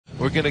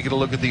We're going to get a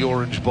look at the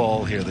orange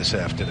ball here this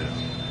afternoon.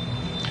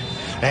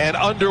 And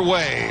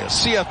underway,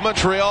 CF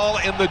Montreal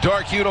in the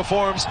dark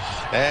uniforms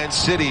and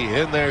City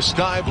in their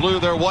sky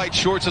blue, their white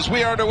shorts, as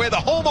we are underway, the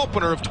home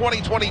opener of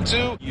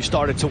 2022. You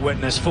started to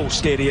witness full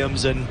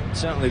stadiums, and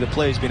certainly the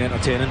play's been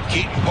entertaining.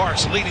 Keaton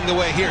Parks leading the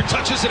way here,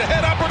 touches it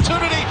ahead,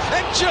 opportunity,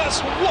 and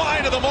just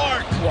wide of the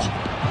mark.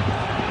 Whoa.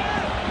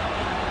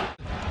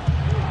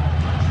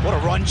 What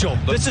a run, Joe.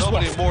 This is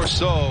what more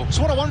so. It's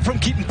what I want from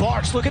Keaton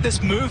Parks. Look at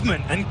this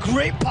movement and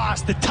great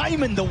pass. The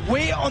timing, the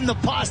weight on the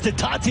pass to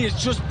Tati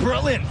is just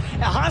brilliant.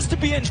 It has to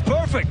be inch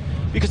perfect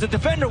because the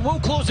defender will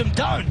close him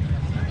down.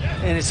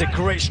 And it's a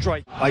great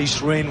strike.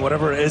 Ice, rain,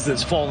 whatever it is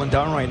that's falling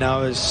down right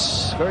now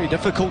is very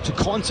difficult to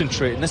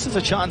concentrate. And this is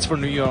a chance for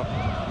New York.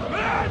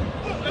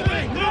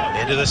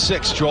 Into the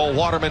sixth, Joel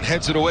Waterman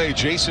heads it away.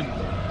 Jason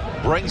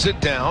brings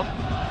it down.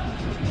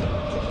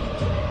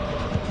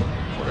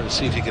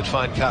 See if he can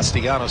find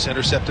Castellanos,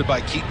 intercepted by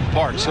Keaton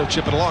Parks. He'll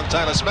chip it along.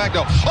 Tyler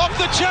Magno off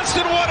the chest,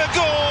 and what a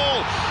goal!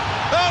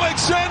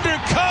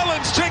 Alexander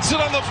Collins takes it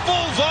on the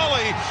full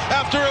volley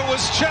after it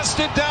was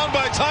chested down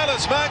by Tyler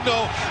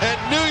Magno, and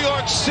New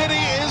York City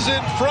is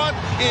in front.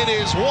 It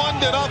is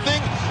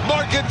 1-0.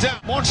 Mark it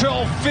down.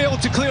 Montreal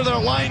failed to clear their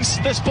lines.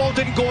 This ball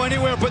didn't go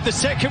anywhere, but the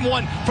second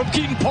one from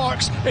Keaton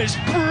Parks is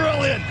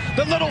brilliant.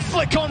 The little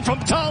flick on from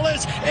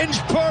Tallis, inch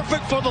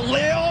perfect for the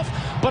layoff.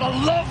 But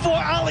I love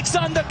what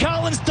Alexander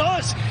Collins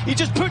does. He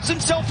just puts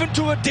himself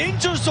into a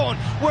danger zone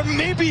where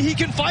maybe he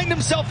can find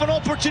himself an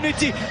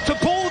opportunity to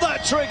pull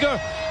that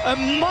trigger.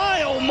 And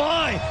my, oh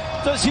my,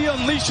 does he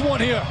unleash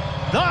one here.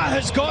 That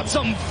has got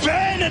some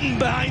venom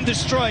behind the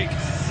strike.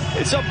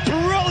 It's a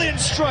brilliant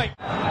strike.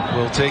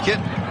 We'll take it.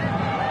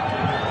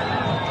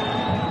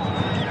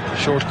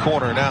 Short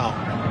corner now.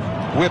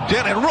 Whipped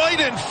in and right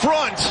in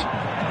front.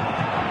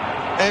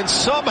 And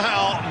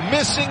somehow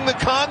missing the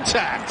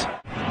contact.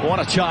 What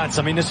a chance.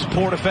 I mean, this is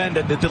poor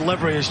defending. The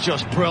delivery is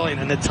just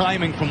brilliant, and the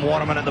timing from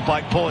Waterman at the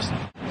back post.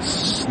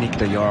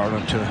 Sneaked a yard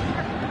or two.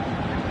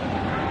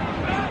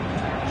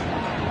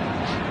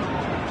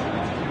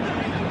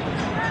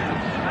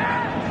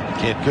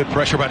 Get good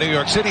pressure by New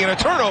York City and a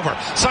turnover.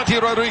 Santi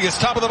Rodriguez,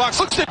 top of the box,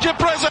 looks to Jim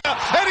Preza,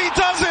 and he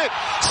does it!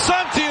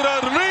 Santi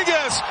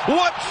Rodriguez,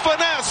 what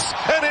finesse!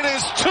 And it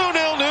is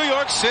 2-0 New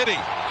York City.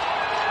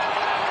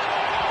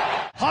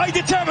 High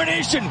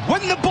determination,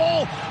 win the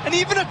ball, and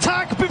even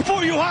attack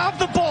before you have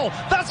the ball.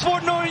 That's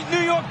what New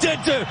York did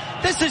do.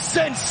 This is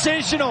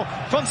sensational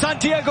from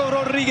Santiago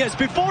Rodriguez.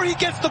 Before he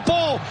gets the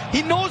ball,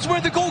 he knows where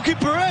the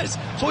goalkeeper is.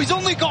 So he's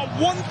only got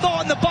one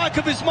thought in the back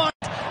of his mind,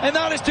 and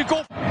that is to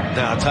go.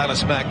 Now Tyler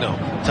Magno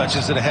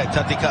touches it ahead.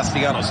 Tati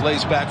Castellanos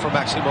lays back for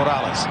Maxi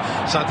Morales.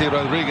 Santi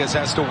Rodriguez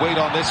has to wait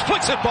on this.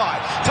 Flicks it by.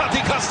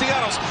 Tati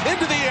Castellanos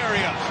into the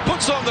area.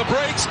 Puts on the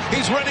brakes.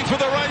 He's ready for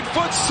the right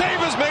foot. Save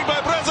is made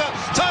by Breza.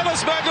 Tyler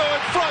Magno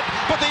in front,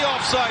 but the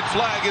offside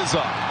flag is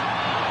up.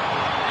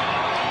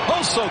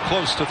 Oh, so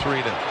close to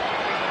 3-0.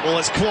 Well,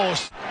 it's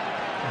close.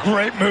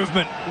 Great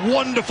movement,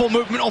 wonderful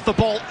movement off the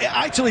ball. It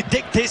actually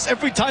dictates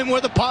every time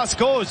where the pass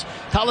goes.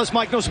 Talis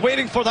Magno's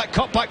waiting for that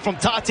cutback from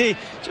Tati.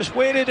 Just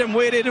waited and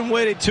waited and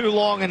waited too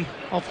long, and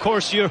of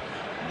course you're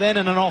then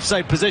in an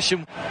offside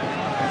position.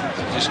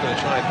 Just going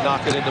to try and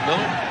knock it into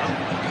Miller.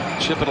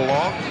 Chip it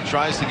along,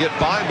 tries to get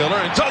by Miller,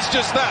 and does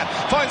just that.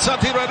 Finds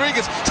Santi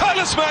Rodriguez.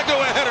 Talis Magno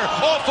a header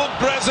off of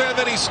Breza, and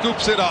then he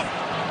scoops it up.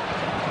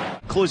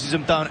 Closes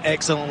him down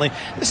excellently.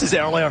 This is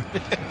earlier.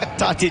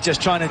 Tati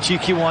just trying a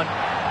cheeky one.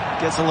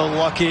 Gets a little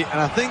lucky, and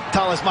I think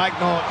Talis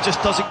Magno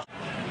just doesn't.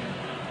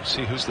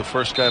 See who's the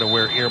first guy to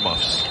wear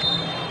earmuffs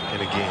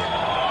in a game.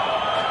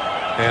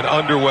 And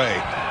underway.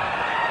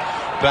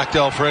 Back to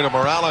Alfredo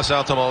Morales,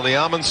 out to Molly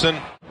Amundsen.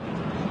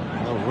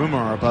 A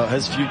rumor about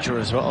his future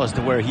as well as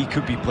to where he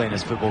could be playing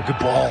his football. Good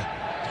ball.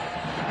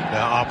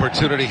 Now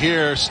opportunity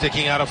here,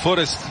 sticking out a foot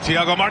is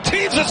Thiago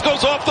Martins. This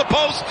goes off the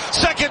post.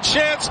 Second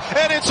chance,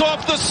 and it's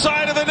off the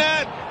side of the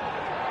net.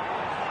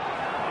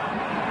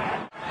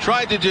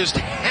 Tried to just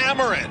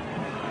hammer it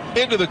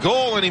into the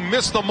goal, and he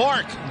missed the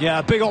mark.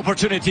 Yeah, big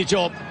opportunity,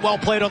 Joe. Well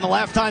played on the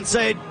left-hand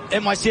side.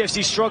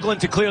 NYCFC struggling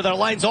to clear their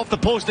lines. Off the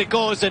post it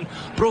goes, and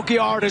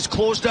Brault-Guillard is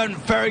closed down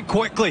very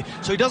quickly.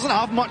 So he doesn't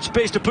have much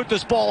space to put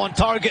this ball on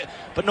target.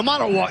 But no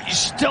matter what, you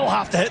still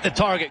have to hit the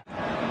target.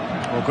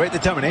 Well, great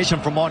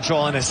determination from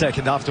Montreal in the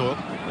second half, though.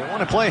 They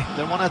want to play.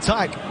 They want to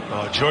attack.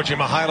 Oh, Georgi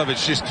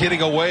Mihailovic just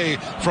getting away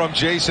from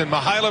Jason.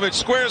 Mihailovic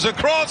squares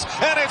across,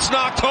 and it's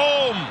knocked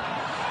home.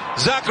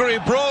 Zachary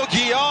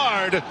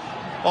Brault-Guillard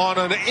on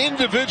an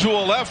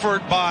individual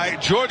effort by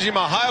Georgi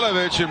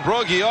Mihailovic, and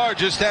Brault-Guillard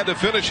just had to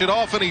finish it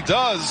off, and he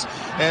does.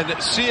 And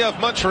CF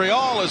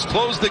Montreal has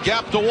closed the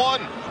gap to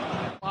 1.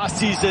 Last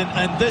season,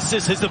 and this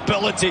is his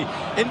ability.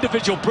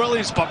 Individual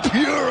brilliance, but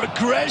pure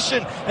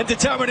aggression and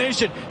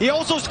determination. He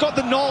also's got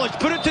the knowledge,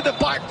 put it to the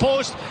back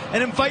post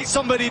and invite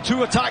somebody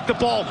to attack the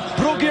ball.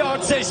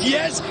 Brault-Guillard says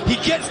yes, he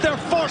gets there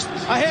first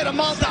ahead of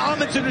Malta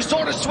Amundsen, who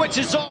sort of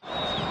switches off.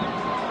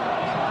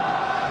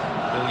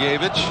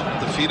 Miljevic,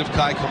 the feet of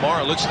Kai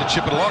Kamara, looks to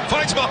chip it along,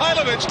 finds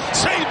Mihailovic,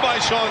 saved by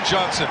Sean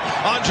Johnson.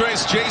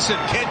 Andres Jason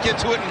can't get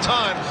to it in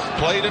time,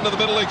 played into the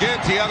middle again,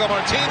 Thiago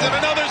Martins, and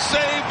another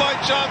save by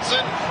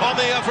Johnson on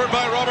the effort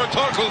by Robert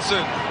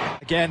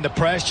Torkelson. Again, the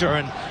pressure,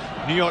 and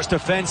New York's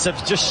defensive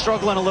just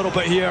struggling a little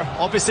bit here.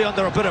 Obviously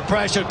under a bit of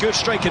pressure. Good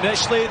strike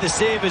initially. The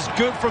save is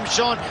good from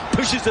Sean.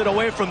 Pushes it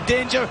away from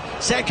danger.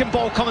 Second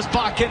ball comes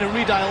back in and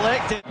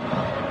redirected.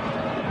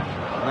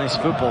 Nice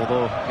football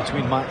though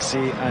between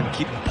Maxey and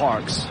Keaton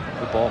Parks.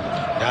 Good ball.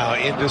 Now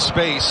into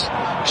space.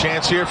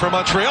 Chance here for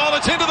Montreal.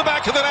 It's into the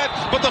back of the net,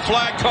 but the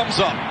flag comes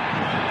up.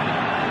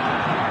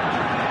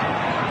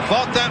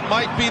 Thought that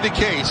might be the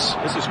case.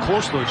 This is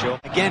close though, Joe.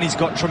 Again, he's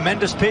got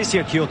tremendous pace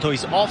here, Kyoto.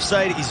 He's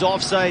offside, he's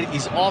offside,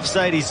 he's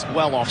offside, he's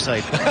well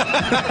offside.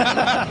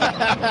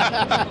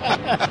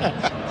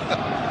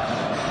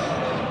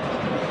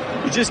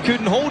 He just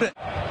couldn't hold it.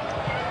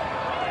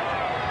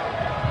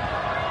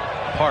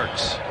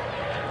 Parks.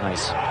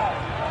 Nice.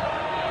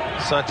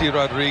 Santi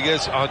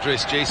Rodriguez,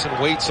 Andres Jason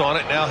waits on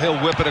it. Now he'll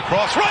whip it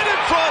across. Right in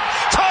front!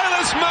 Tyler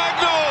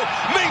Magno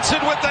meets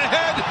it with the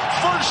head.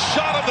 First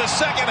shot of the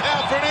second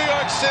half for New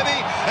York City.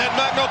 And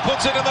Magno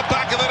puts it in the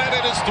back of the net.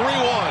 It is 3-1.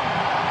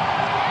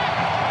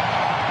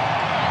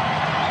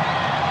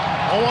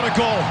 Oh, what a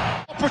goal.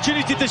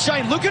 Opportunity to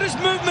shine. Look at his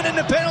movement in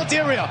the penalty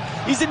area.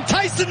 He's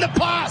enticing the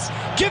pass.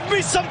 Give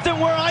me something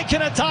where I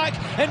can attack,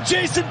 and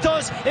Jason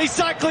does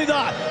exactly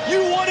that.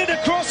 You wanted to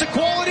cross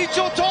equality,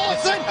 Joe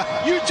Tolleson?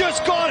 You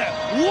just got it.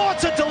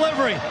 What a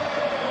delivery.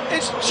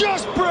 It's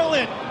just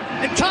brilliant.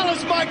 And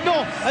Talis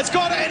Magno has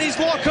got it in his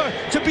locker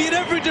to beat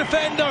every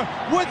defender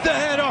with the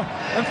header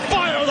and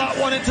fire that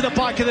one into the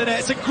back of the net.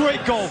 It's a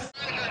great goal.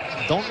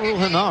 Don't rule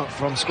him out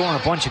from scoring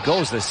a bunch of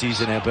goals this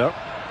season, Ebert.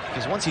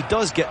 Because once he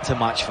does get to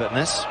match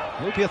fitness,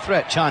 he'll be a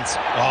threat. Chance.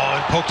 Oh,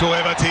 and poked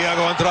away by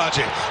Thiago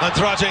Andrade.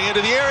 Andrade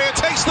into the area,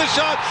 takes the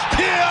shot.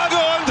 Thiago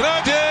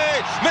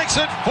Andrade makes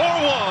it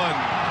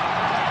 4-1.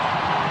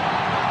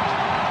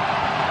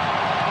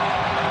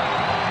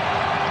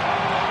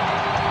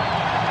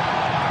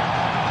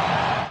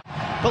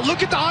 But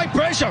look at the high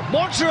pressure.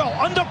 Montreal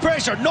under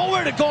pressure,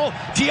 nowhere to go.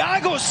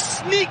 Thiago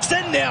sneaks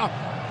in there.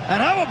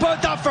 And how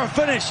about that for a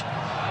finish?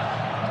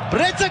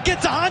 Bretta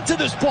gets a hand to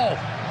this ball,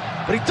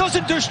 but he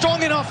doesn't do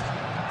strong enough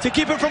to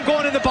keep it from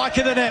going in the back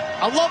of the net.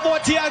 I love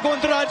what Thiago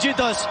Andrade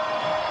does.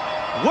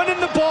 Winning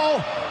the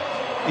ball.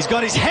 He's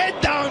got his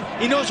head down.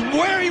 He knows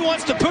where he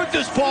wants to put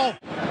this ball.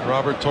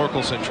 Robert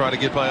Torkelson trying to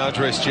get by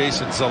Andres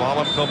Jason.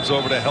 Zalalem comes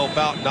over to help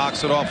out,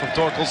 knocks it off from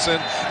Torkelson.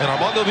 And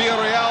Armando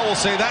Villarreal will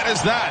say that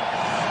is that.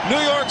 New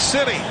York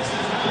City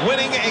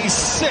winning a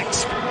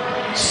 6th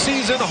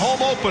season home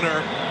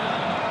opener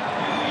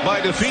by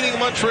defeating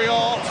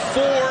Montreal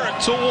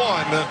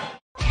 4-1.